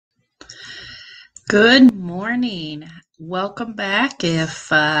Good morning. Welcome back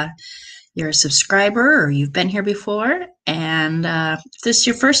if you're a subscriber or you've been here before. And if this is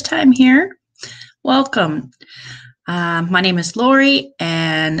your first time here, welcome. My name is Lori,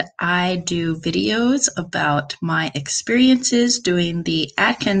 and I do videos about my experiences doing the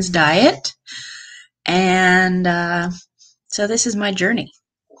Atkins diet. And so this is my journey.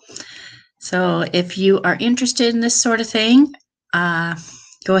 So if you are interested in this sort of thing,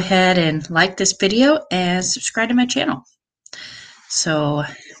 go ahead and like this video and subscribe to my channel. So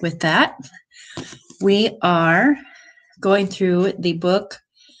with that, we are going through the book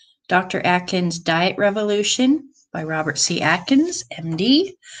Dr. Atkins' Diet Revolution by Robert C. Atkins,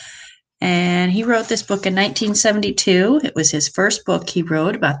 MD. And he wrote this book in 1972. It was his first book he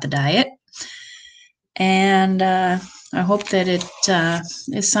wrote about the diet. And I hope that it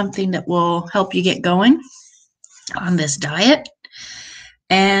is something that will help you get going on this diet.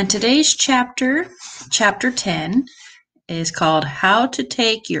 And today's chapter 10, is called How to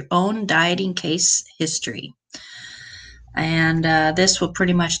Take Your Own Dieting Case History. And this will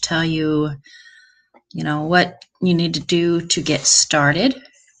pretty much tell you, what you need to do to get started.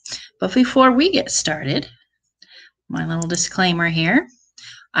 But before we get started, my little disclaimer here,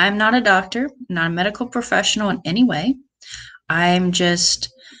 I'm not a doctor, not a medical professional in any way. I'm just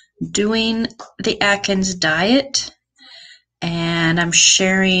doing the Atkins diet, and I'm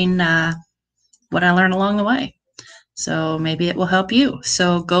sharing what I learned along the way. So maybe it will help you.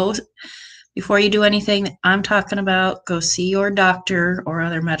 So before you do anything that I'm talking about, go see your doctor or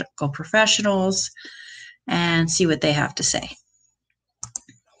other medical professionals and see what they have to say.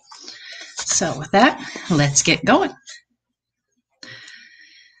 So with that, let's get going.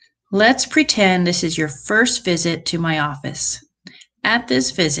 Let's pretend this is your first visit to my office. At this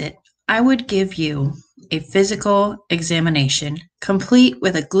visit, I would give you a physical examination, complete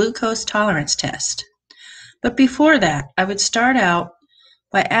with a glucose tolerance test. But before that, I would start out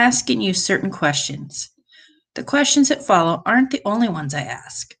by asking you certain questions. The questions that follow aren't the only ones I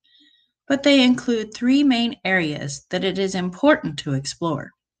ask, but they include three main areas that it is important to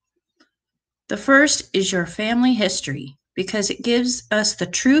explore. The first is your family history, because it gives us the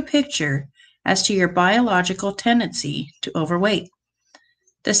true picture as to your biological tendency to overweight.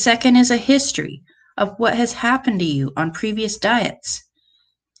 The second is a history of what has happened to you on previous diets.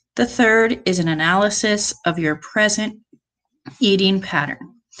 The third is an analysis of your present eating pattern.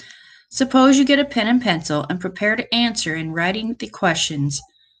 Suppose you get a pen and pencil and prepare to answer in writing the questions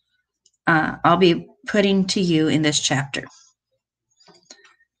I'll be putting to you in this chapter.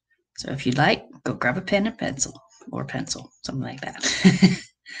 So if you'd like, go grab a pen and pencil, or pencil, something like that.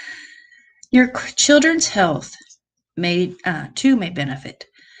 Your children's health may benefit.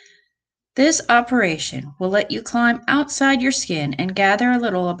 This operation will let you climb outside your skin and gather a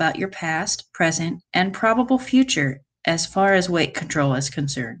little about your past, present, and probable future as far as weight control is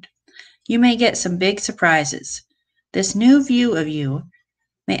concerned. You may get some big surprises. This new view of you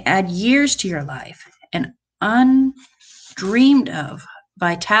may add years to your life and undreamed of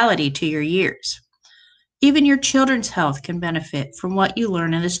vitality to your years. Even your children's health can benefit from what you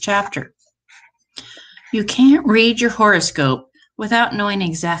learn in this chapter. You can't read your horoscope without knowing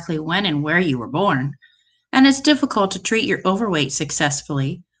exactly when and where you were born, and it's difficult to treat your overweight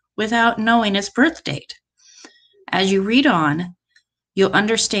successfully without knowing its birth date. As you read on, you'll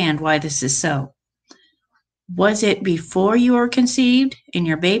understand why this is so. Was it before you were conceived, in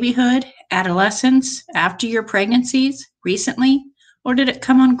your babyhood, adolescence, after your pregnancies, recently, or did it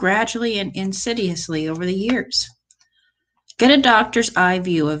come on gradually and insidiously over the years? Get a doctor's eye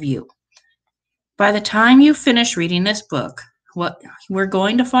view of you. By the time you finish reading this book, what we're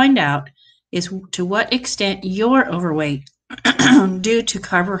going to find out is to what extent you're overweight due to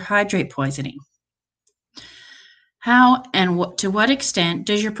carbohydrate poisoning. How and to what extent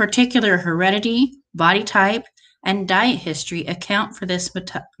does your particular heredity, body type, and diet history account for this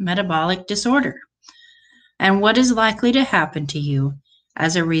metabolic disorder? And what is likely to happen to you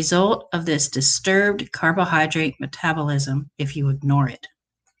as a result of this disturbed carbohydrate metabolism if you ignore it?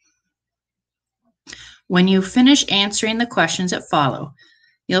 When you finish answering the questions that follow,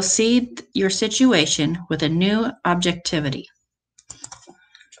 you'll see your situation with a new objectivity.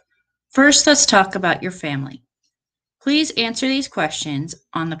 First, let's talk about your family. Please answer these questions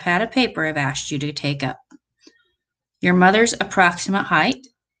on the pad of paper I've asked you to take up. Your mother's approximate height,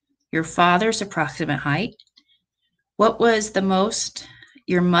 your father's approximate height, what was the most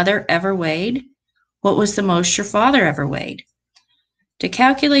your mother ever weighed, what was the most your father ever weighed. To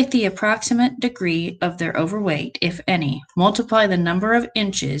calculate the approximate degree of their overweight, if any, multiply the number of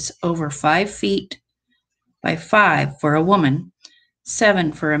inches over 5 feet by 5 for a woman,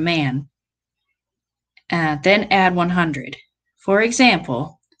 7 for a man, Then add 100. For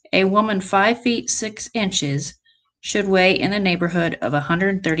example, a woman 5 feet 6 inches should weigh in the neighborhood of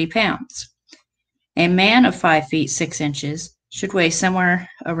 130 pounds. A man of 5 feet 6 inches should weigh somewhere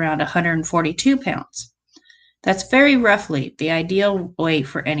around 142 pounds. That's very roughly the ideal weight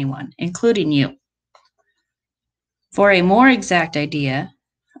for anyone, including you. For a more exact idea,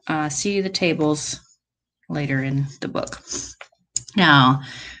 see the tables later in the book. Now,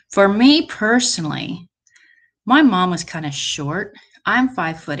 for me personally, my mom was kind of short. I'm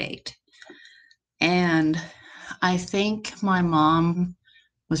 5'8", and I think my mom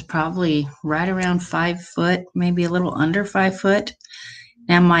was probably right around 5 foot, maybe a little under 5 foot.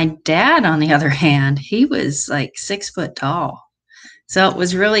 Now, my dad, on the other hand, he was like 6 foot tall. So it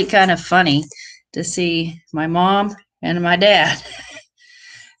was really kind of funny to see my mom and my dad.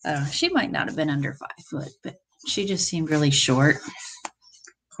 She might not have been under 5 foot, but she just seemed really short.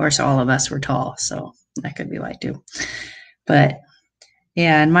 Of course, all of us were tall, so that could be why too. But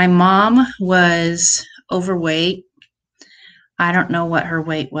yeah, and my mom was overweight. I don't know what her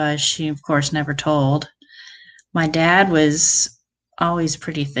weight was. She, of course, never told. My dad was always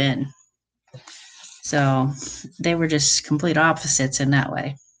pretty thin. So they were just complete opposites in that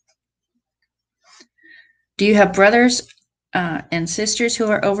way. Do you have brothers and sisters who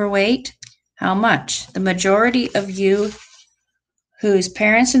are overweight? How much? The majority of you whose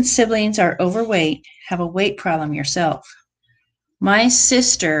parents and siblings are overweight have a weight problem yourself. My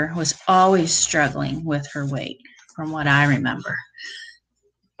sister was always struggling with her weight, from what I remember.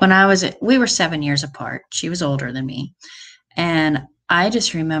 We were 7 years apart. She was older than me. And I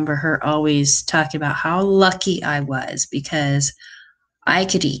just remember her always talking about how lucky I was because I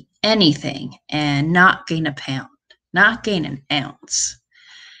could eat anything and not gain a pound, not gain an ounce.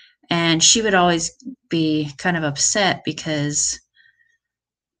 And she would always be kind of upset because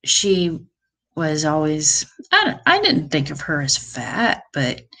she was always, I didn't think of her as fat,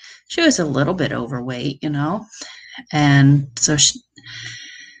 but she was a little bit overweight, And so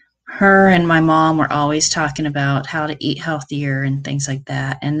her and my mom were always talking about how to eat healthier and things like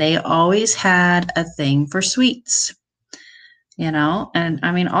that. And they always had a thing for sweets, and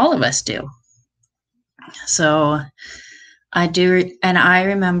I mean, all of us do. So I do. And I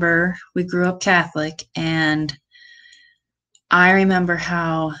remember we grew up Catholic, and I remember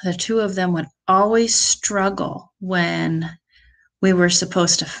how the two of them would always struggle when we were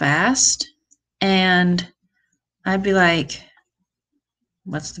supposed to fast. And I'd be like,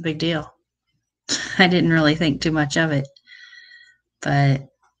 what's the big deal? I didn't really think too much of it. But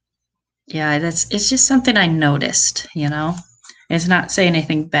yeah, it's just something I noticed, It's not saying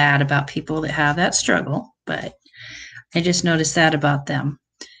anything bad about people that have that struggle, but I just noticed that about them.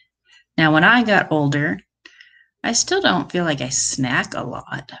 Now, when I got older, I still don't feel like I snack a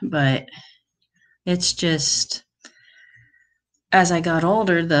lot, but it's just as I got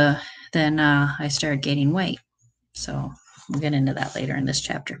older, then I started gaining weight. So we'll get into that later in this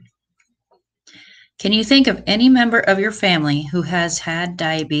chapter. Can you think of any member of your family who has had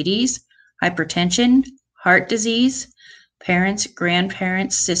diabetes, hypertension, heart disease, parents,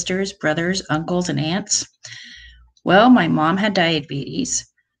 grandparents, sisters, brothers, uncles, and aunts? Well, my mom had diabetes.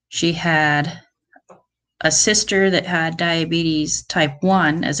 She had a sister that had diabetes type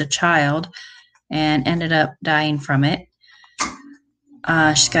 1 as a child and ended up dying from it.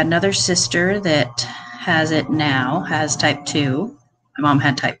 She's got another sister that has it now, has type 2. My mom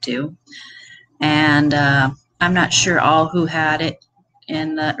had type 2. And I'm not sure all who had it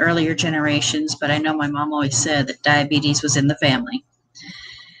in the earlier generations, but I know my mom always said that diabetes was in the family.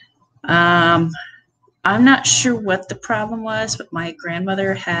 I'm not sure what the problem was, but my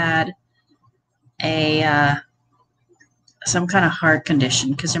grandmother had some kind of heart condition,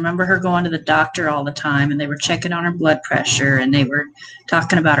 because I remember her going to the doctor all the time, and they were checking on her blood pressure, and they were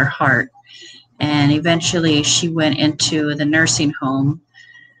talking about her heart. And eventually she went into the nursing home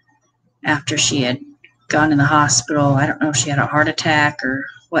after she had gone in the hospital. I don't know if she had a heart attack or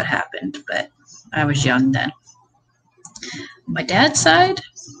what happened, but I was young then. My dad's side,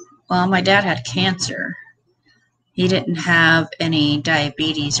 well, my dad had cancer. He didn't have any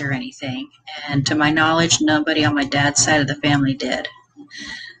diabetes or anything. And to my knowledge, nobody on my dad's side of the family did.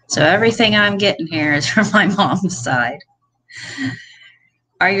 So everything I'm getting here is from my mom's side.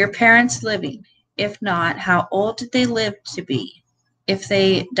 Are your parents living? If not, how old did they live to be? If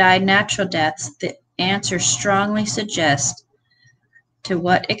they died natural deaths, the answer strongly suggests to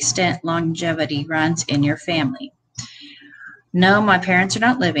what extent longevity runs in your family. No, my parents are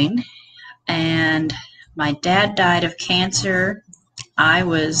not living, and my dad died of cancer. I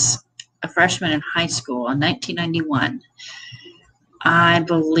was a freshman in high school in 1991. I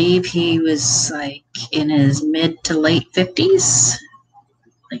believe he was like in his mid to late 50s,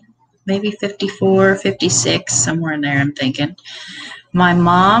 like maybe 54, 56, somewhere in there, I'm thinking. My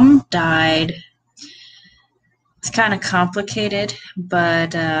mom died. It's kind of complicated,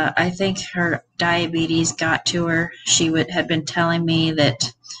 but I think her diabetes got to her. She had been telling me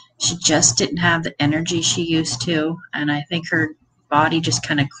that she just didn't have the energy she used to, and I think her body just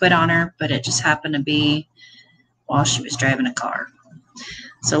kind of quit on her, but it just happened to be while she was driving a car.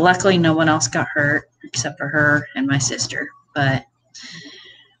 So luckily no one else got hurt except for her and my sister. But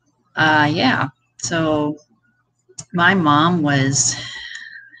yeah, so my mom was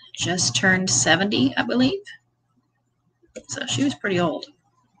just turned 70, I believe. So she was pretty old.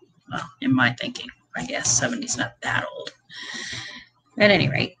 Well, in my thinking, I guess 70 is not that old. At any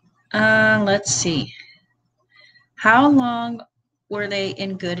rate, let's see. How long were they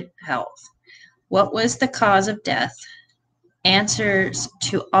in good health? What was the cause of death? Answers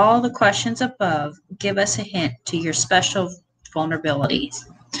to all the questions above give us a hint to your special vulnerabilities.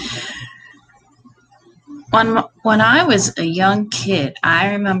 When I was a young kid,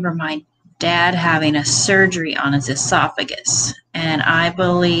 I remember my dad having a surgery on his esophagus, and I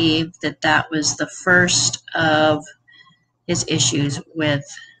believe that that was the first of his issues with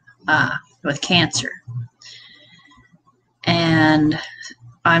cancer. And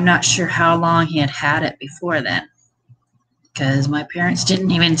I'm not sure how long he had it before then, because my parents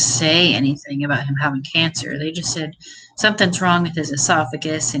didn't even say anything about him having cancer. They just said something's wrong with his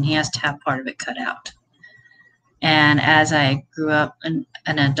esophagus and he has to have part of it cut out. And as I grew up in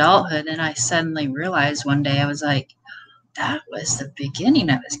adulthood, and I suddenly realized one day, I was like, that was the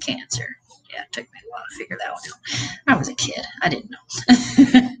beginning of his cancer. Yeah, it took me a while to figure that one out. I was a kid. I didn't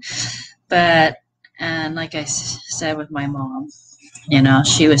know. But, and like I said with my mom, you know,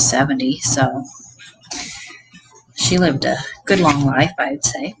 she was 70, so she lived a good long life, I'd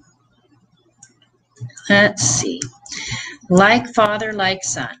say. Let's see. Like father, like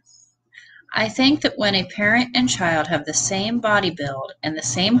son. I think that when a parent and child have the same body build and the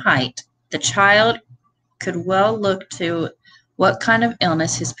same height, the child could well look to what kind of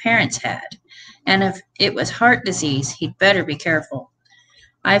illness his parents had. And if it was heart disease, he'd better be careful.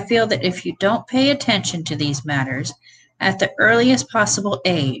 I feel that if you don't pay attention to these matters at the earliest possible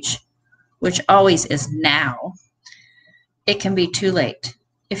age, which always is now, it can be too late.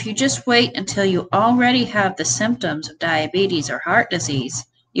 If you just wait until you already have the symptoms of diabetes or heart disease,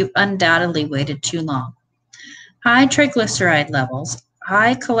 you've undoubtedly waited too long. High triglyceride levels,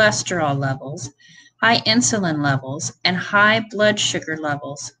 high cholesterol levels, high insulin levels, and high blood sugar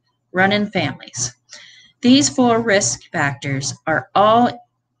levels run in families. These 4 risk factors are all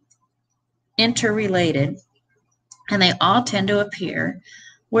interrelated, and they all tend to appear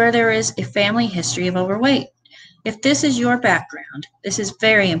where there is a family history of overweight. If this is your background, this is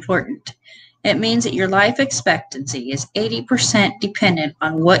very important. It means that your life expectancy is 80% dependent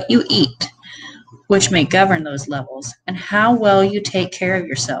on what you eat, which may govern those levels, and how well you take care of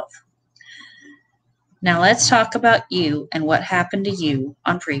yourself. Now let's talk about you and what happened to you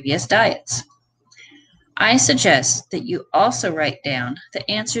on previous diets. I suggest that you also write down the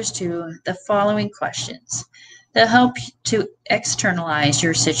answers to the following questions. They'll help to externalize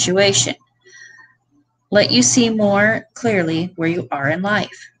your situation, let you see more clearly where you are in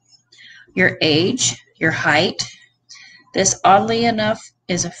life. Your age, your height. This, oddly enough,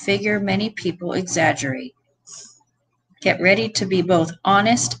 is a figure many people exaggerate. Get ready to be both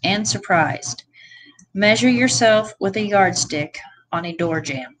honest and surprised. Measure yourself with a yardstick on a door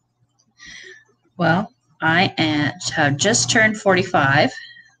jamb. Well, I have just turned 45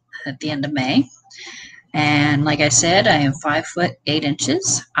 at the end of May. And like I said, I am 5 foot 8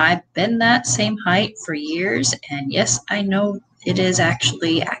 inches. I've been that same height for years. And yes, I know it is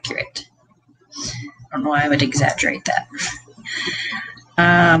actually accurate. I don't know why I would exaggerate that.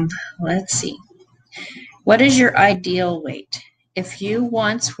 Let's see. What is your ideal weight? If you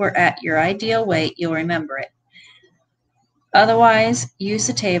once were at your ideal weight, you'll remember it. Otherwise, use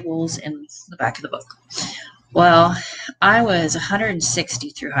the tables in the back of the book. Well, I was 160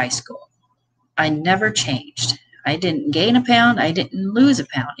 through high school. I never changed. I didn't gain a pound. I didn't lose a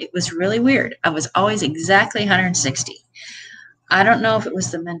pound. It was really weird. I was always exactly 160. I don't know if it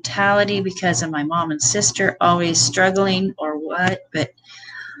was the mentality because of my mom and sister always struggling or what, but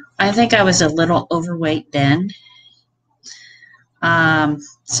I think I was a little overweight then.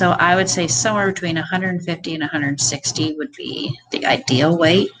 So I would say somewhere between 150 and 160 would be the ideal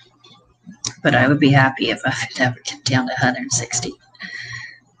weight, but I would be happy if I could ever get down to 160.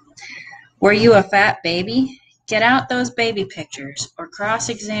 Were you a fat baby? Get out those baby pictures or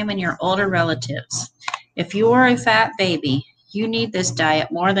cross-examine your older relatives. If you were a fat baby, You need this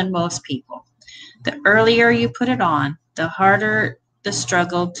diet more than most people. The earlier you put it on, the harder the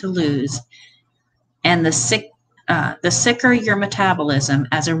struggle to lose, and the sicker your metabolism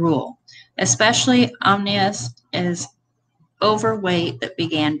as a rule. Especially Omnius is overweight that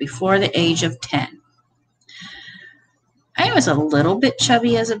began before the age of 10. I was a little bit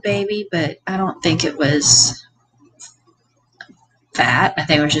chubby as a baby, but I don't think it was fat. I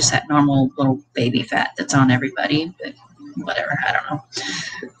think it was just that normal little baby fat that's on everybody, but whatever, I don't know.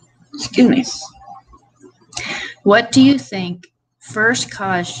 Excuse me. What do you think first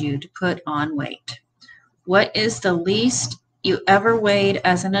caused you to put on weight? What is the least you ever weighed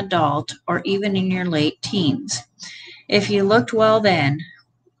as an adult or even in your late teens? If you looked well then,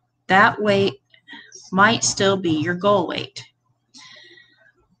 that weight might still be your goal weight.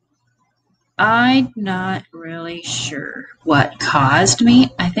 I'm not really sure what caused me.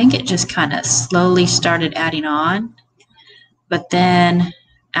 I think it just kind of slowly started adding on. But then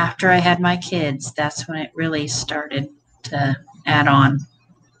after I had my kids, that's when it really started to add on.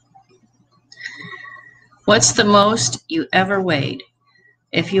 What's the most you ever weighed?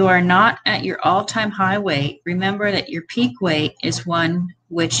 If you are not at your all-time high weight, remember that your peak weight is one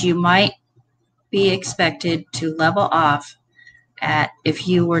which you might be expected to level off at if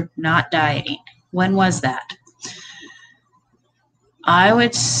you were not dieting. When was that? I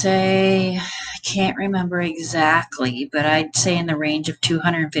would say, I can't remember exactly, but I'd say in the range of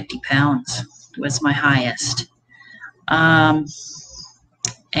 250 pounds was my highest. And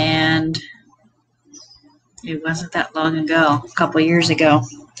it wasn't that long ago, a couple of years ago.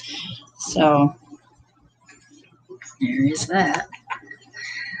 So there is that.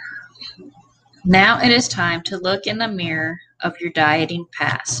 Now it is time to look in the mirror of your dieting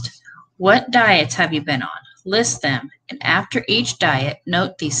past. What diets have you been on? List them, and after each diet,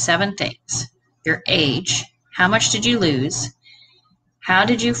 note these 7 things. Your age, how much did you lose? How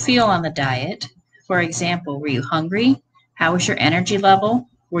did you feel on the diet? For example, were you hungry? How was your energy level?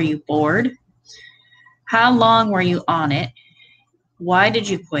 Were you bored? How long were you on it? Why did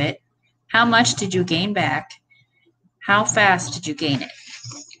you quit? How much did you gain back? How fast did you gain it?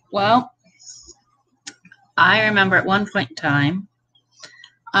 Well, I remember at one point in time,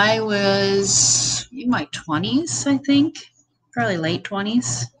 I was in my 20s, I think, probably late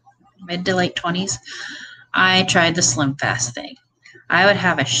 20s, mid to late 20s. I tried the Slim Fast thing. I would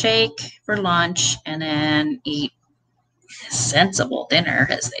have a shake for lunch and then eat a sensible dinner,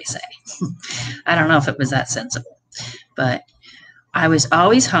 as they say. I don't know if it was that sensible, but I was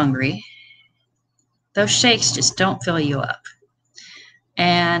always hungry. Those shakes just don't fill you up.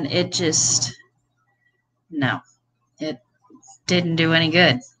 And it just, no, it didn't do any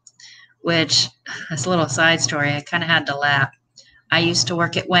good. Which, as a little side story, I kind of had to laugh. I used to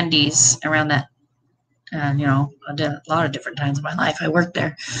work at Wendy's around that, I did a lot of different times in my life. I worked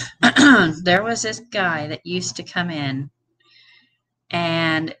there. There was this guy that used to come in,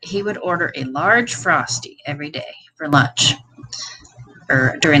 and he would order a large Frosty every day for lunch,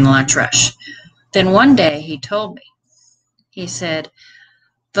 or during the lunch rush. Then one day he told me, he said,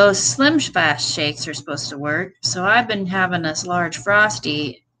 those Slim Fast shakes are supposed to work, so I've been having this large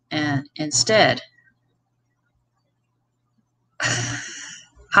Frosty and instead.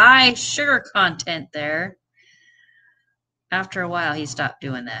 High sugar content there. After a while, he stopped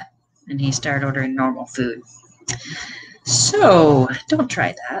doing that, and he started ordering normal food. So, don't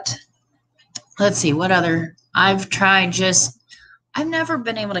try that. Let's see, what other... I've never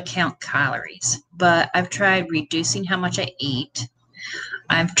been able to count calories, but I've tried reducing how much I eat.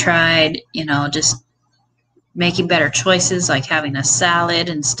 I've tried, just making better choices, like having a salad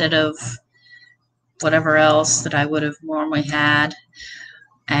instead of whatever else that I would have normally had.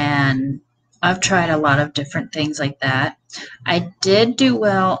 And I've tried a lot of different things like that. I did do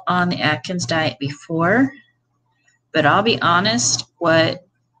well on the Atkins diet before, but I'll be honest, what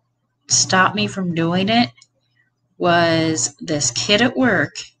stopped me from doing it was this kid at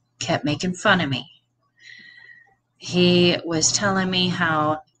work kept making fun of me. He was telling me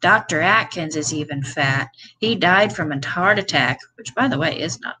how Dr. Atkins is even fat. He died from a heart attack, which, by the way,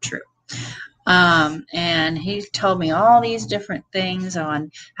 is not true. And he told me all these different things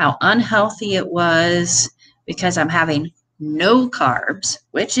on how unhealthy it was because I'm having no carbs,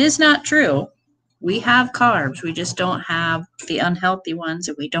 which is not true. We have carbs. We just don't have the unhealthy ones,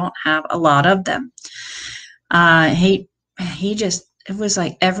 and we don't have a lot of them. It was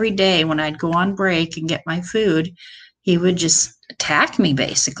like every day when I'd go on break and get my food, he would just attack me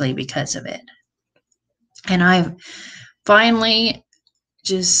basically because of it. And I finally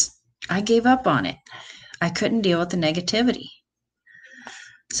I gave up on it. I couldn't deal with the negativity.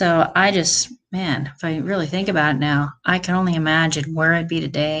 So I just man, if I really think about it now, I can only imagine where I'd be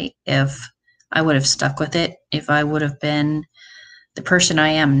today if I would have stuck with it, if I would have been the person I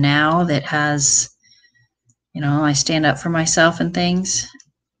am now that has, I stand up for myself and things.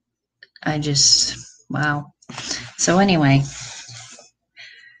 I just, wow. So, anyway,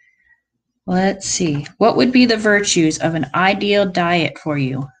 let's see. What would be the virtues of an ideal diet for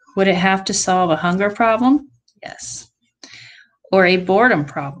you? Would it have to solve a hunger problem? Yes. Or a boredom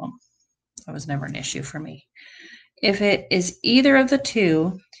problem? That was never an issue for me. If it is either of the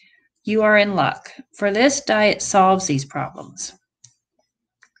two, you are in luck, for this diet solves these problems.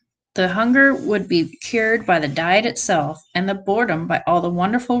 The hunger would be cured by the diet itself, and the boredom by all the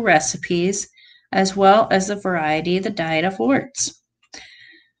wonderful recipes, as well as the variety the diet affords.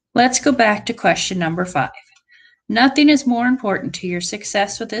 Let's go back to question number 5. Nothing is more important to your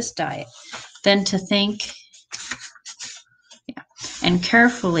success with this diet than to think and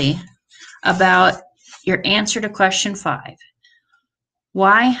carefully about your answer to question 5.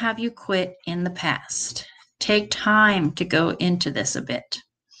 Why have you quit in the past? Take time to go into this a bit.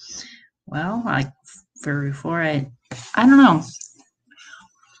 Well, I don't know.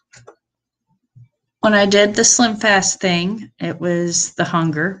 When I did the Slim Fast thing, it was the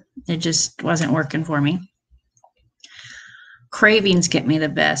hunger. It just wasn't working for me. Cravings get me the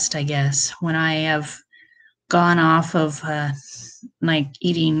best, I guess. When I have gone off of like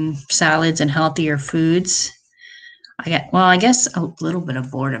eating salads and healthier foods, I guess a little bit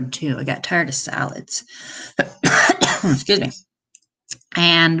of boredom too. I got tired of salads. Excuse me.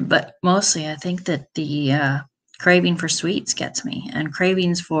 But mostly I think that the craving for sweets gets me, and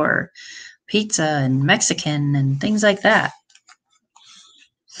cravings for pizza and Mexican and things like that.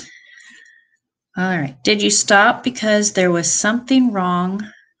 All right. Did you stop because there was something wrong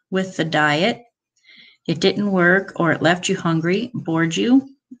with the diet? It didn't work, or it left you hungry, bored you,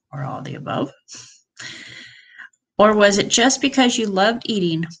 or all the above? Or was it just because you loved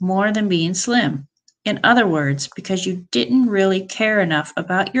eating more than being slim? In other words, because you didn't really care enough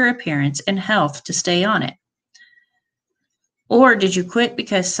about your appearance and health to stay on it? Or did you quit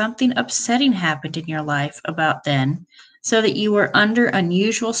because something upsetting happened in your life about then, so that you were under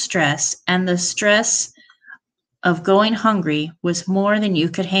unusual stress, and the stress of going hungry was more than you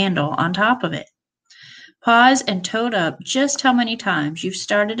could handle on top of it? Pause and tote up just how many times you've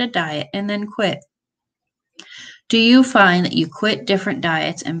started a diet and then quit. Do you find that you quit different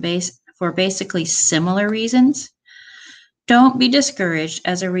diets and for basically similar reasons? Don't be discouraged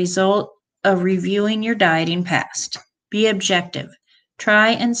as a result of reviewing your dieting past. Be objective. Try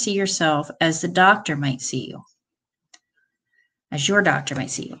and see yourself as the doctor might see you. As your doctor might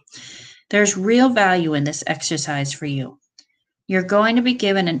see you. There's real value in this exercise for you. You're going to be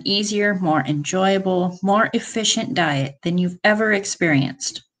given an easier, more enjoyable, more efficient diet than you've ever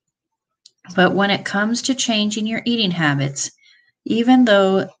experienced. But when it comes to changing your eating habits, even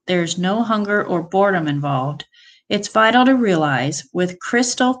though there's no hunger or boredom involved, it's vital to realize with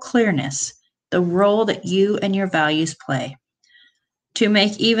crystal clearness the role that you and your values play. To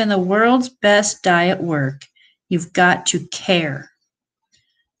make even the world's best diet work, you've got to care.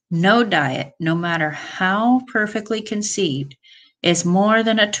 No diet, no matter how perfectly conceived, is more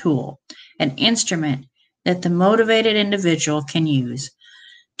than a tool, an instrument that the motivated individual can use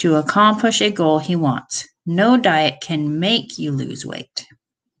to accomplish a goal he wants. No diet can make you lose weight.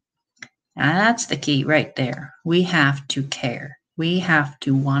 Now that's the key right there. We have to care. We have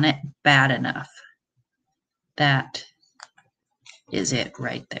to want it bad enough. That is it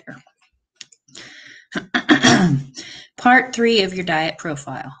right there. Part 3 of your diet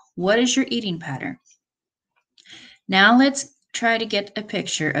profile. What is your eating pattern? Now let's try to get a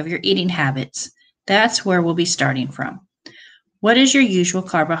picture of your eating habits. That's where we'll be starting from. What is your usual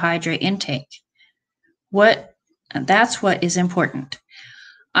carbohydrate intake? That's what is important.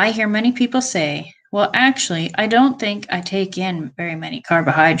 I hear many people say, well, actually, I don't think I take in very many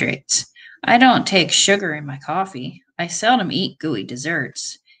carbohydrates. I don't take sugar in my coffee. I seldom eat gooey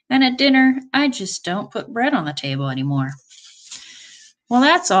desserts. And at dinner, I just don't put bread on the table anymore. Well,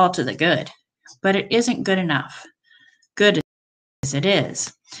 that's all to the good, but it isn't good enough. Good as it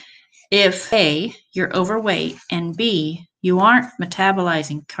is. If A, you're overweight, and B, you aren't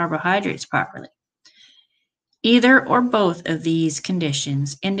metabolizing carbohydrates properly. Either or both of these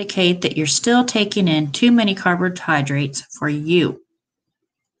conditions indicate that you're still taking in too many carbohydrates for you.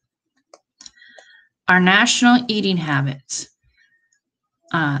 Our national eating habits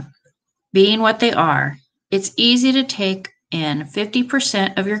being what they are, it's easy to take in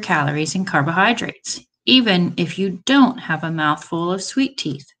 50% of your calories in carbohydrates, even if you don't have a mouthful of sweet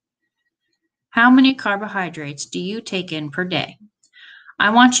teeth. How many carbohydrates do you take in per day? I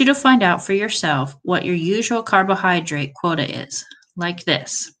want you to find out for yourself what your usual carbohydrate quota is, like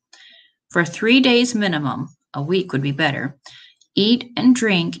this. For 3 days minimum, a week would be better, eat and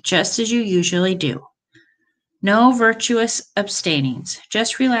drink just as you usually do. No virtuous abstainings.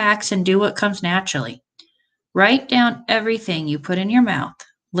 Just relax and do what comes naturally. Write down everything you put in your mouth,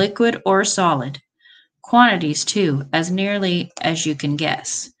 liquid or solid. Quantities, too, as nearly as you can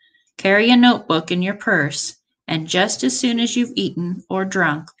guess. Carry a notebook in your purse, and just as soon as you've eaten or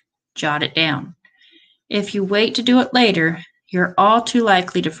drunk, jot it down. If you wait to do it later, you're all too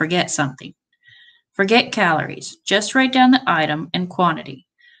likely to forget something. Forget calories. Just write down the item and quantity.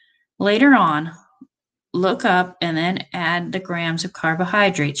 Later on, look up and then add the grams of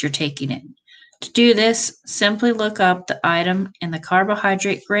carbohydrates you're taking in. To do this, simply look up the item in the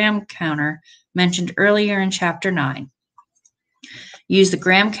carbohydrate gram counter mentioned earlier in Chapter 9. Use the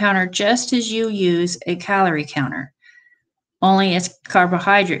gram counter just as you use a calorie counter, only it's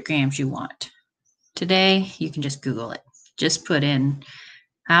carbohydrate grams you want. Today, you can just Google it. Just put in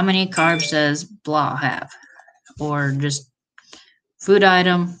how many carbs does blah have, or just food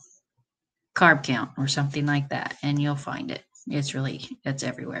item, carb count, or something like that, and you'll find it. It's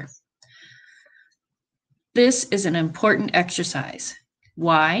everywhere. This is an important exercise.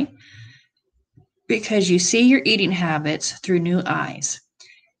 Why? Because you see your eating habits through new eyes.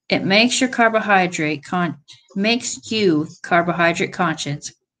 It makes you carbohydrate conscious,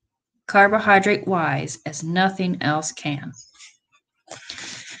 carbohydrate wise as nothing else can.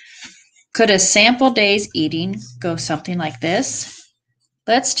 Could a sample day's eating go something like this?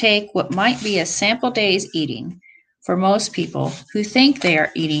 Let's take what might be a sample day's eating for most people who think they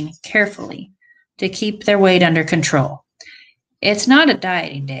are eating carefully to keep their weight under control. It's not a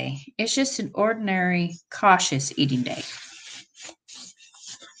dieting day. It's just an ordinary, cautious eating day.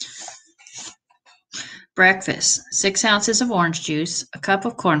 Breakfast: 6 ounces of orange juice, a cup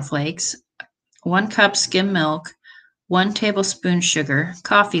of cornflakes, 1 cup skim milk, 1 tablespoon sugar,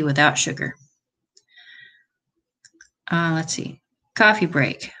 coffee without sugar. Coffee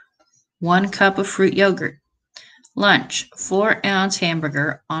break: 1 cup of fruit yogurt. Lunch: 4-ounce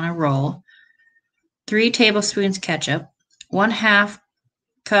hamburger on a roll, 3 tablespoons ketchup, 1/2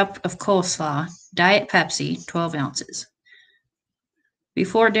 cup of coleslaw, Diet Pepsi, 12 ounces.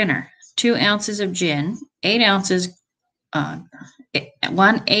 Before dinner: 2 ounces of gin,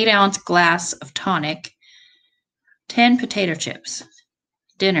 1 8-ounce glass of tonic, 10 potato chips.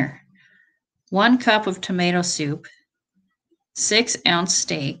 Dinner: 1 cup of tomato soup, 6-ounce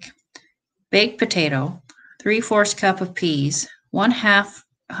steak, baked potato, 3/4 cup of peas, 1/2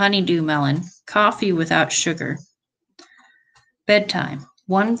 honeydew melon, coffee without sugar. Bedtime: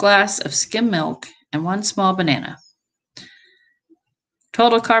 1 glass of skim milk and 1 small banana.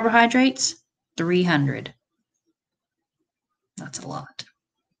 Total carbohydrates: 300. That's a lot.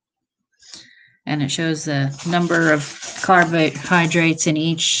 And it shows the number of carbohydrates in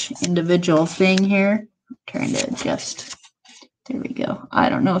each individual thing here. I'm trying to adjust. There we go. I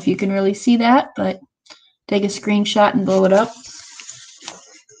don't know if you can really see that, but take a screenshot and blow it up.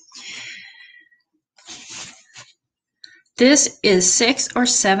 This is 6 or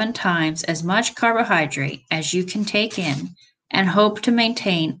 7 times as much carbohydrate as you can take in and hope to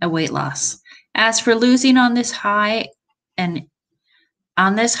maintain a weight loss. As for losing on this high in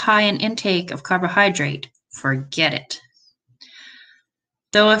intake of carbohydrate, forget it.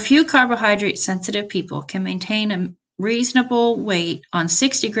 Though a few carbohydrate-sensitive people can maintain a reasonable weight on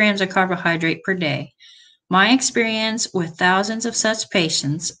 60 grams of carbohydrate per day, my experience with thousands of such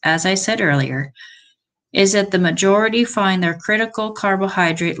patients, as I said earlier, is that the majority find their critical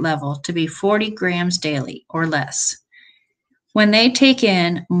carbohydrate level to be 40 grams daily or less. When they take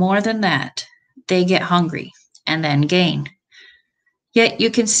in more than that, they get hungry and then gain. Yet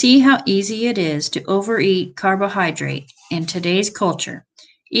you can see how easy it is to overeat carbohydrate in today's culture,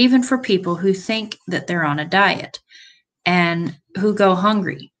 even for people who think that they're on a diet and who go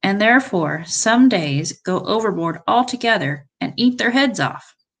hungry, and therefore some days go overboard altogether and eat their heads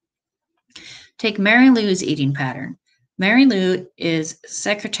off. Take Mary Lou's eating pattern. Mary Lou is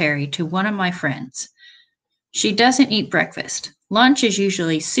secretary to one of my friends. She doesn't eat breakfast. Lunch is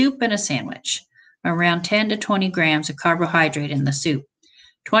usually soup and a sandwich, around 10 to 20 grams of carbohydrate in the soup,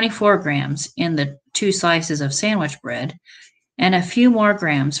 24 grams in the 2 slices of sandwich bread, and a few more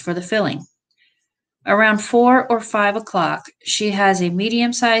grams for the filling. Around 4 or 5 o'clock, she has a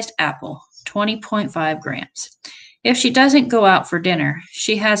medium-sized apple, 20.5 grams. If she doesn't go out for dinner,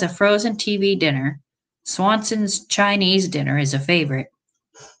 she has a frozen TV dinner. Swanson's Chinese dinner is a favorite.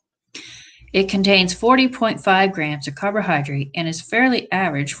 It contains 40.5 grams of carbohydrate and is fairly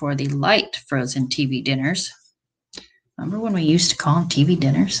average for the light frozen TV dinners. Remember when we used to call them TV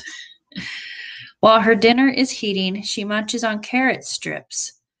dinners? While her dinner is heating, she munches on carrot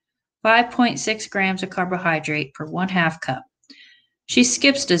strips, 5.6 grams of carbohydrate per 1/2 cup. She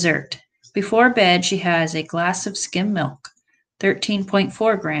skips dessert. Before bed, she has a glass of skim milk,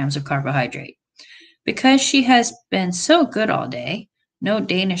 13.4 grams of carbohydrate. Because she has been so good all day, no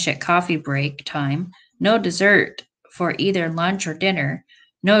Danish at coffee break time, no dessert for either lunch or dinner,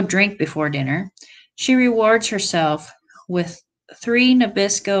 no drink before dinner, she rewards herself with 3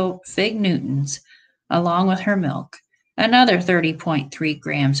 Nabisco Fig Newtons along with her milk, another 30.3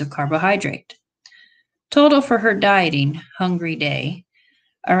 grams of carbohydrate. Total for her dieting, hungry day,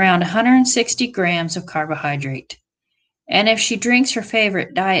 around 160 grams of carbohydrate. And if she drinks her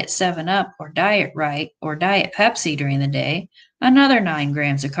favorite Diet 7-Up or Diet Right or Diet Pepsi during the day, another 9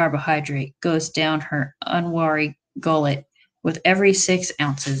 grams of carbohydrate goes down her unwary gullet with every 6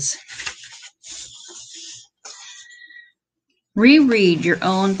 ounces. Reread your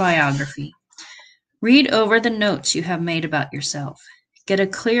own biography. Read over the notes you have made about yourself. Get a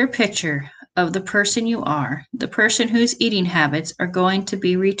clear picture of the person you are, the person whose eating habits are going to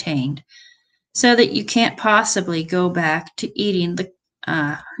be retained, so that you can't possibly go back to eating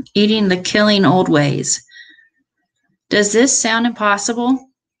the killing old ways. Does this sound impossible?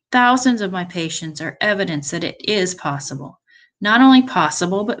 Thousands of my patients are evidence that it is possible. Not only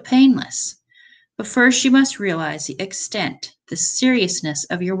possible, but painless. But first you must realize the extent, the seriousness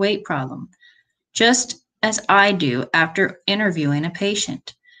of your weight problem, just as I do after interviewing a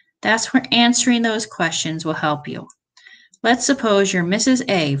patient. That's where answering those questions will help you. Let's suppose you're Mrs.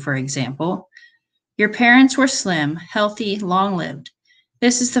 A, for example. Your parents were slim, healthy, long-lived.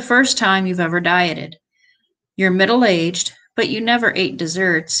 This is the first time you've ever dieted. You're middle-aged, but you never ate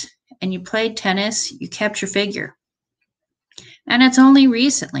desserts, and you played tennis, you kept your figure. And it's only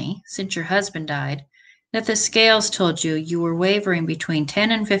recently, since your husband died, that the scales told you you were wavering between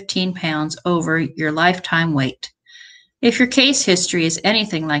 10 and 15 pounds over your lifetime weight. If your case history is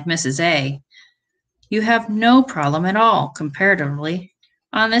anything like Mrs. A, you have no problem at all, comparatively.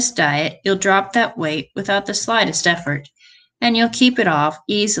 On this diet, you'll drop that weight without the slightest effort, and you'll keep it off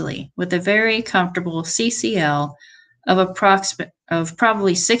easily with a very comfortable CCL of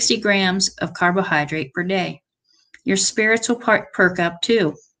probably 60 grams of carbohydrate per day. Your spirits will perk up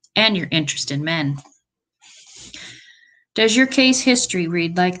too, and your interest in men. Does your case history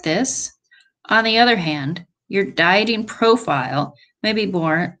read like this? On the other hand, your dieting profile may be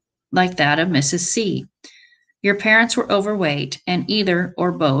more like that of Mrs. C. Your parents were overweight, and either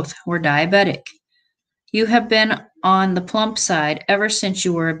or both were diabetic. You have been on the plump side ever since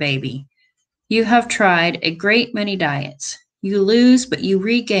you were a baby. You have tried a great many diets. You lose, but you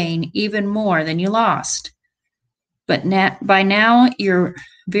regain even more than you lost. But by now, you're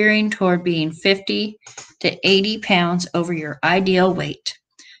veering toward being 50 to 80 pounds over your ideal weight.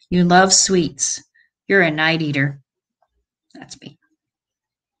 You love sweets. You're a night eater. That's me.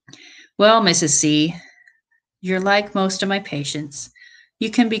 Well, Mrs. C, you're like most of my patients. You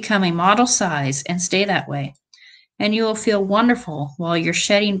can become a model size and stay that way, and you will feel wonderful while you're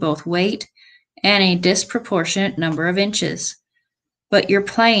shedding both weight and a disproportionate number of inches. But you're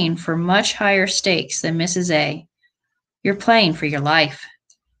playing for much higher stakes than Mrs. A. You're playing for your life,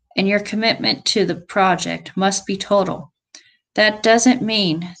 and your commitment to the project must be total. That doesn't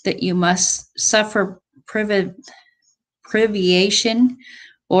mean that you must suffer privation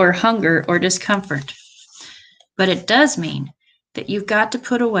or hunger or discomfort. But it does mean that you've got to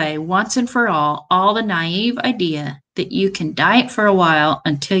put away once and for all the naive idea that you can diet for a while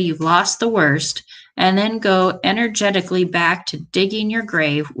until you've lost the worst and then go energetically back to digging your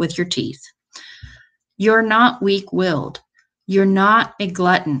grave with your teeth. You're not weak-willed. You're not a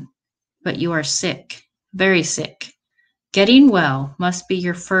glutton, but you are sick, very sick. Getting well must be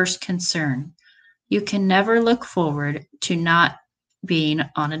your first concern. You can never look forward to not being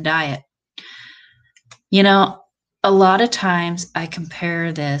on a diet. You know, a lot of times I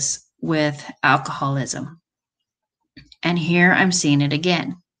compare this with alcoholism. And here I'm seeing it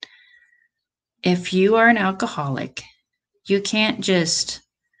again. If you are an alcoholic, you can't just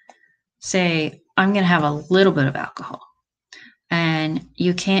say, I'm going to have a little bit of alcohol. And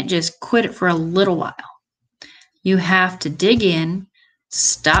you can't just quit it for a little while. You have to dig in,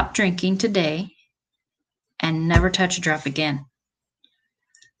 stop drinking today, and never touch a drop again.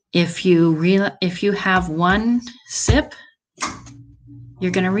 If you have one sip,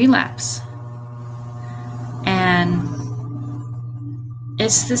 you're going to relapse. And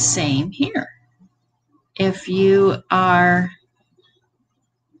it's the same here. If you are,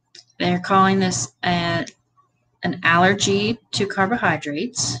 they're calling this an allergy to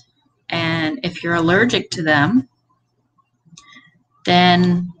carbohydrates. And if you're allergic to them,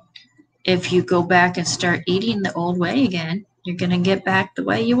 then if you go back and start eating the old way again, you're going to get back the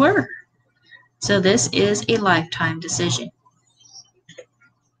way you were. So this is a lifetime decision.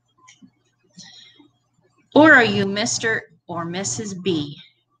 Or are you Mr. or Mrs. B?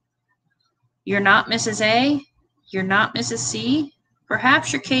 You're not Mrs. A? You're not Mrs. C?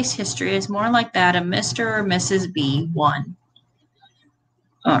 Perhaps your case history is more like that of Mr. or Mrs. B. One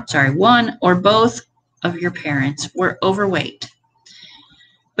or both of your parents were overweight,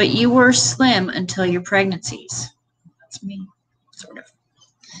 but you were slim until your pregnancies. That's me, sort of.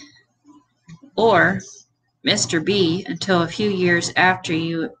 Or Mr. B until a few years after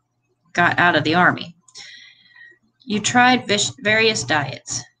you got out of the army. You tried various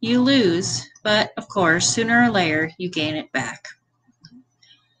diets. You lose, but of course, sooner or later, you gain it back.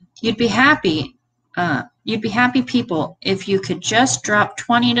 You'd be happy people if you could just drop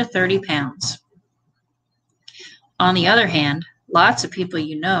 20 to 30 pounds. On the other hand, lots of people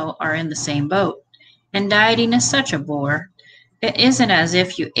you know are in the same boat, and dieting is such a bore. It isn't as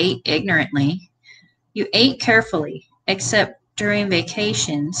if you ate ignorantly. You ate carefully, except during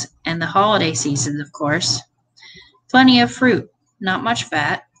vacations and the holiday seasons, of course. Plenty of fruit, not much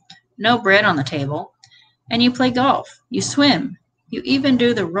fat, no bread on the table, and you play golf, you swim, you even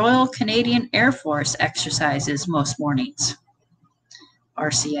do the Royal Canadian Air Force exercises most mornings.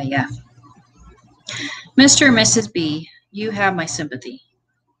 RCAF. Mr. and Mrs. B, you have my sympathy.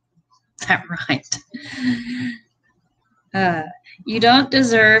 That right. You don't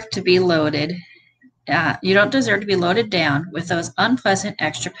deserve to be loaded. You don't deserve to be loaded down with those unpleasant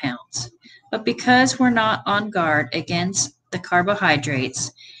extra pounds. But because we're not on guard against the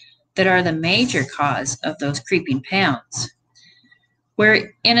carbohydrates that are the major cause of those creeping pounds,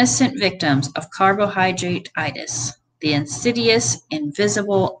 we're innocent victims of carbohydrate-itis, the insidious,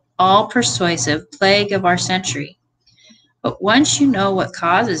 invisible, all-persuasive plague of our century. But once you know what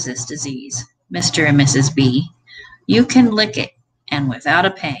causes this disease, Mr. and Mrs. B, you can lick it, and without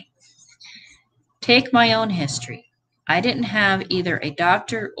a pang. Take my own history. I didn't have either a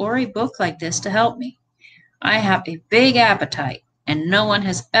doctor or a book like this to help me. I have a big appetite, and no one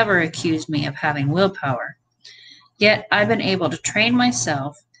has ever accused me of having willpower. Yet I've been able to train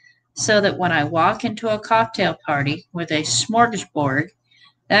myself so that when I walk into a cocktail party with a smorgasbord,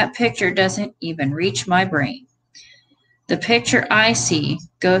 that picture doesn't even reach my brain. The picture I see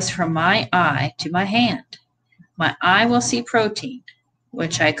goes from my eye to my hand. My eye will see protein,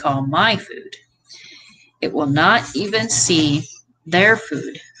 which I call my food. It will not even see their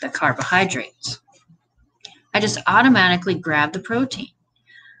food, the carbohydrates. I just automatically grab the protein.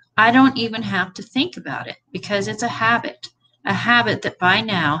 I don't even have to think about it because it's a habit that by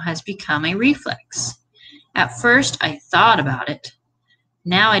now has become a reflex. At first, I thought about it.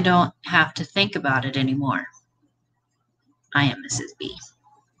 Now I don't have to think about it anymore. I am Mrs. B.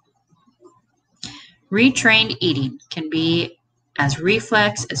 Retrained eating can be as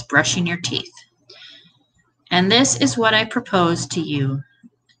reflex as brushing your teeth. And this is what I propose to you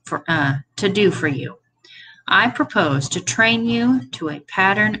to do for you. I propose to train you to a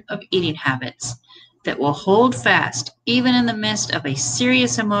pattern of eating habits that will hold fast even in the midst of a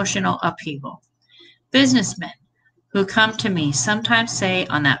serious emotional upheaval. Businessmen who come to me sometimes say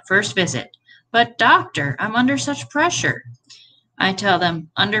on that first visit, "But doctor, I'm under such pressure." I tell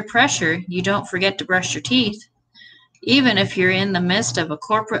them, under pressure, you don't forget to brush your teeth. Even if you're in the midst of a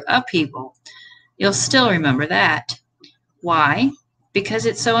corporate upheaval, you'll still remember that. Why? Because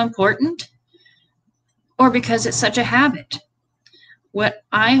it's so important? Or because it's such a habit? What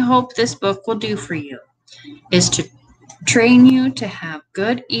I hope this book will do for you is to train you to have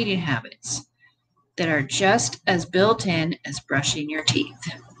good eating habits that are just as built in as brushing your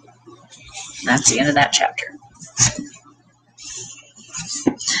teeth. That's the end of that chapter.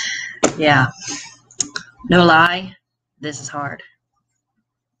 Yeah, no lie, this is hard.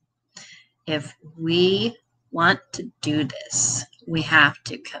 If we want to do this, we have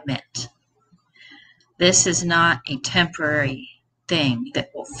to commit. This is not a temporary thing that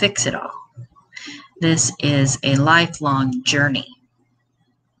will fix it all. This is a lifelong journey,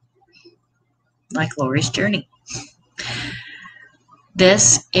 like Lori's journey.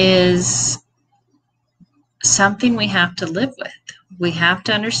 This is something we have to live with. We have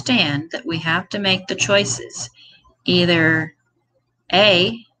to understand that we have to make the choices. Either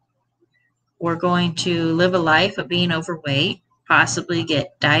A, we're going to live a life of being overweight, possibly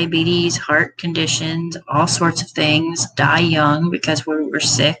get diabetes, heart conditions, all sorts of things, die young because we're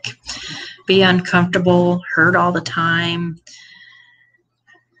sick, be uncomfortable, hurt all the time.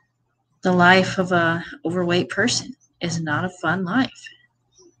 The life of an overweight person is not a fun life.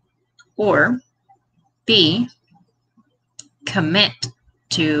 Or B, commit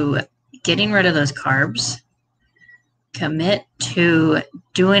to getting rid of those carbs, commit to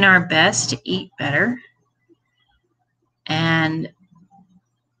doing our best to eat better, and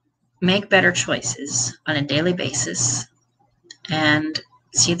make better choices on a daily basis, and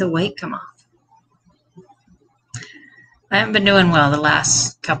see the weight come off. I haven't been doing well the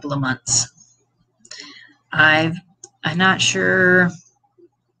last couple of months. I'm not sure.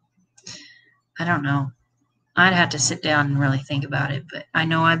 I don't know. I'd have to sit down and really think about it, but I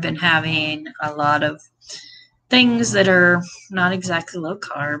know I've been having a lot of things that are not exactly low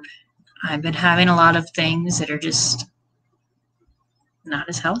carb. I've been having a lot of things that are just not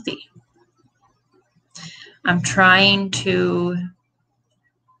as healthy. I'm trying to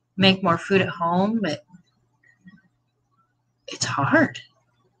make more food at home, but it's hard.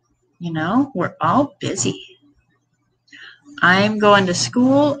 You know, we're all busy. I'm going to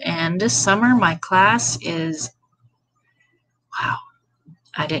school, and this summer my class is, wow,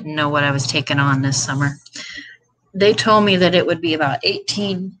 I didn't know what I was taking on this summer. They told me that it would be about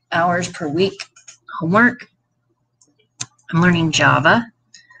 18 hours per week homework. I'm learning Java.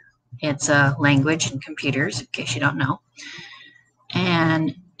 It's a language in computers, in case you don't know.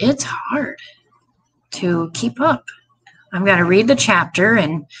 And it's hard to keep up. I've got to read the chapter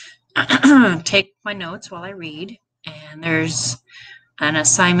and take my notes while I read. And there's an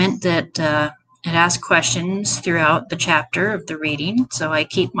assignment that it asks questions throughout the chapter of the reading. So I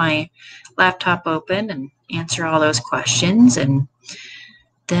keep my laptop open and answer all those questions. And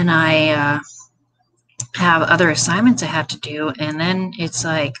then I have other assignments I have to do. And then it's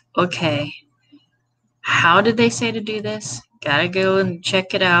like, okay, how did they say to do this? Gotta go and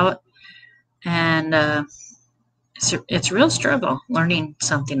check it out. And it's a real struggle learning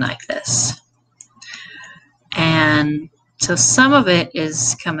something like this. And so some of it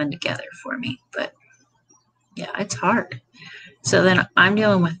is coming together for me, but yeah, it's hard. So then I'm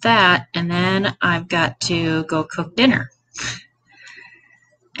dealing with that, and then I've got to go cook dinner.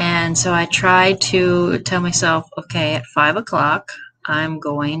 And so I try to tell myself, okay, at 5 o'clock, I'm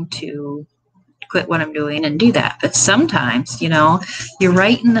going to quit what I'm doing and do that. But sometimes, you know, you're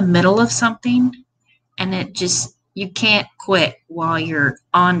right in the middle of something, and it just, you can't quit while you're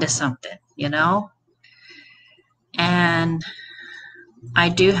on to something, you know? And I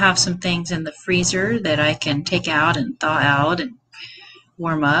do have some things in the freezer that I can take out and thaw out and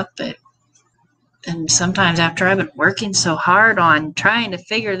warm up. And sometimes after I've been working so hard on trying to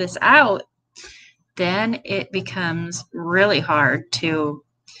figure this out, then it becomes really hard to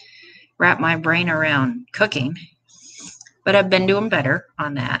wrap my brain around cooking. But I've been doing better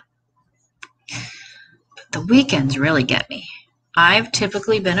on that. But the weekends really get me. I've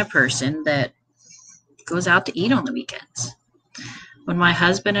typically been a person that goes out to eat on the weekends. When my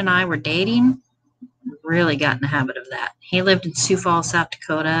husband and I were dating, really got in the habit of that. He lived in Sioux Falls, South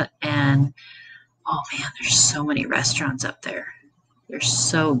Dakota, and oh man, there's so many restaurants up there. They're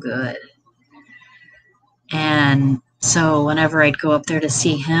so good. And so whenever I'd go up there to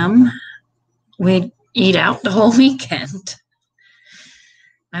see him, we'd eat out the whole weekend.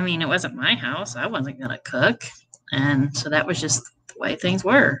 I mean, it wasn't my house. I wasn't going to cook. And so that was just the way things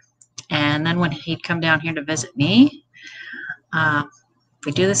were. And then when he'd come down here to visit me,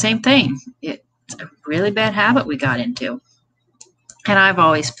 we do the same thing. It's a really bad habit we got into. And I've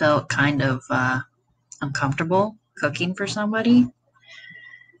always felt kind of uncomfortable cooking for somebody,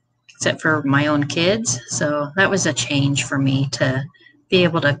 except for my own kids. So that was a change for me to be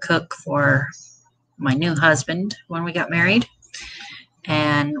able to cook for my new husband when we got married.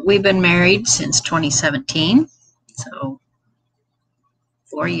 And we've been married since 2017. So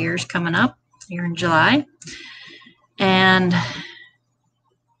 4 years coming up here in July. And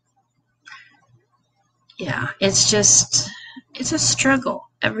yeah, it's a struggle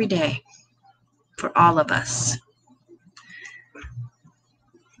every day for all of us.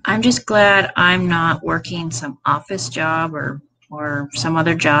 I'm just glad I'm not working some office job or some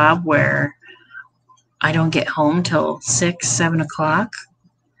other job where I don't get home till 6, 7 o'clock.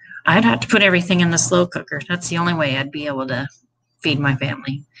 I'd have to put everything in the slow cooker. That's the only way I'd be able to feed my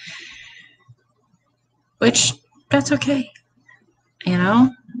family. Which, that's okay. You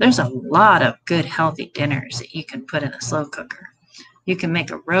know, there's a lot of good healthy dinners that you can put in a slow cooker. You can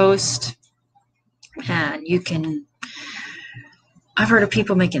make a roast, and I've heard of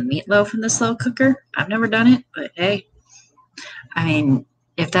people making meatloaf in the slow cooker. I've never done it, but hey, I mean,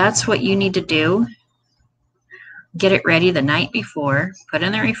 if that's what you need to do, get it ready the night before, put it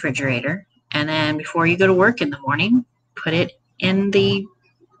in the refrigerator, and then before you go to work in the morning, put it in the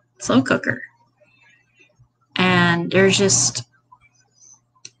slow cooker. And there's just,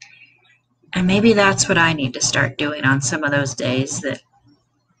 And maybe that's what I need to start doing on some of those days that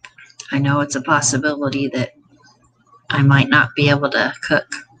I know it's a possibility that I might not be able to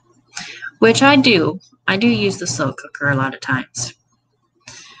cook, which I do. I do use the slow cooker a lot of times.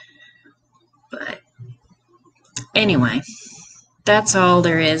 But anyway, that's all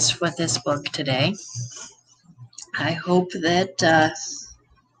there is with this book today. I hope that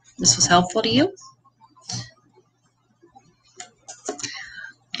this was helpful to you.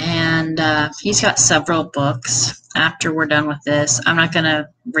 And he's got several books. After we're done with this, I'm not going to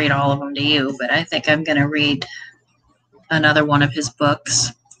read all of them to you, but I think I'm going to read another one of his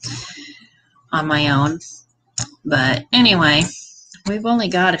books on my own. But anyway, we've only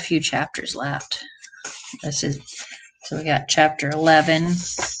got a few chapters left. So we got chapter 11.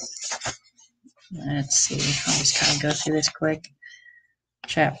 Let's see. I'll just kind of go through this quick.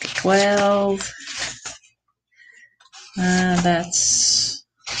 Chapter 12. That's,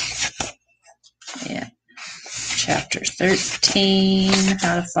 yeah. Chapter 13,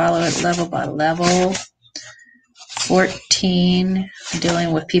 how to follow it level by level. 14,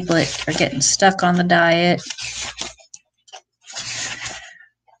 dealing with people that are getting stuck on the diet.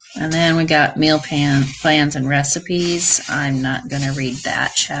 And then we got meal plans and recipes. I'm not going to read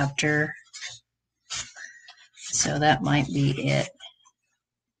that chapter. So that might be it.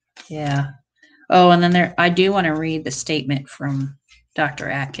 Yeah. Oh, and then I do want to read the statement from Dr.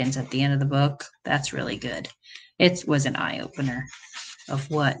 Atkins at the end of the book. That's really good. It was an eye-opener of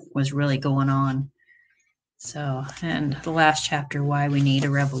what was really going on. So, and the last chapter, why we need a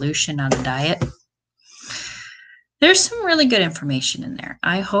revolution on the diet. There's some really good information in there.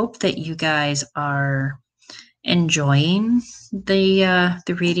 I hope that you guys are enjoying the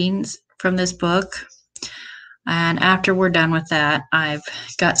readings from this book. And after we're done with that, I've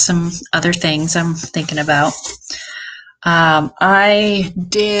got some other things I'm thinking about. I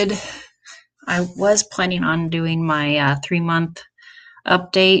was planning on doing my 3-month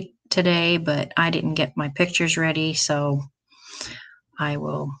update today, but I didn't get my pictures ready, so I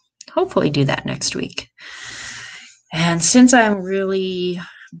will hopefully do that next week. And since I'm really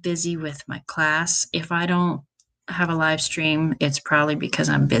busy with my class, if I don't have a live stream, it's probably because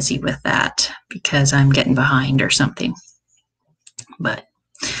I'm busy with that, because I'm getting behind or something. But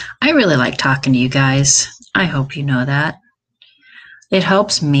I really like talking to you guys. I hope you know that. It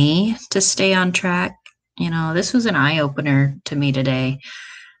helps me to stay on track. You know, this was an eye-opener to me today.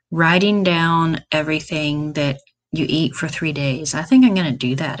 Writing down everything that you eat for 3 days. I think I'm going to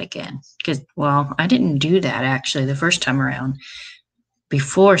do that again. Because, well, I didn't do that actually the first time around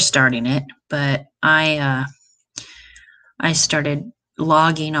before starting it, but I started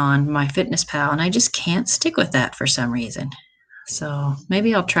logging on MyFitnessPal, and I just can't stick with that for some reason. So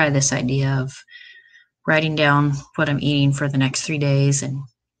maybe I'll try this idea of writing down what I'm eating for the next 3 days and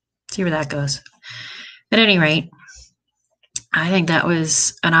see where that goes. At any rate, I think that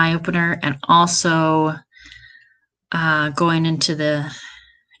was an eye-opener, and also going into the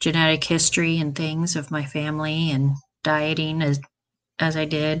genetic history and things of my family and dieting as I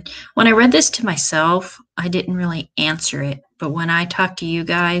did. When I read this to myself, I didn't really answer it, but when I talked to you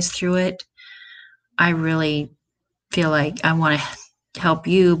guys through it, I really feel like I want to help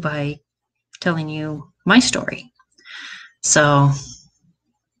you by telling you my story. So,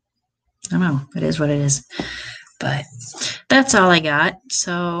 I don't know, it is what it is. But that's all I got.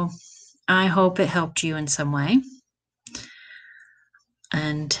 So, I hope it helped you in some way.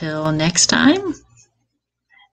 Until next time,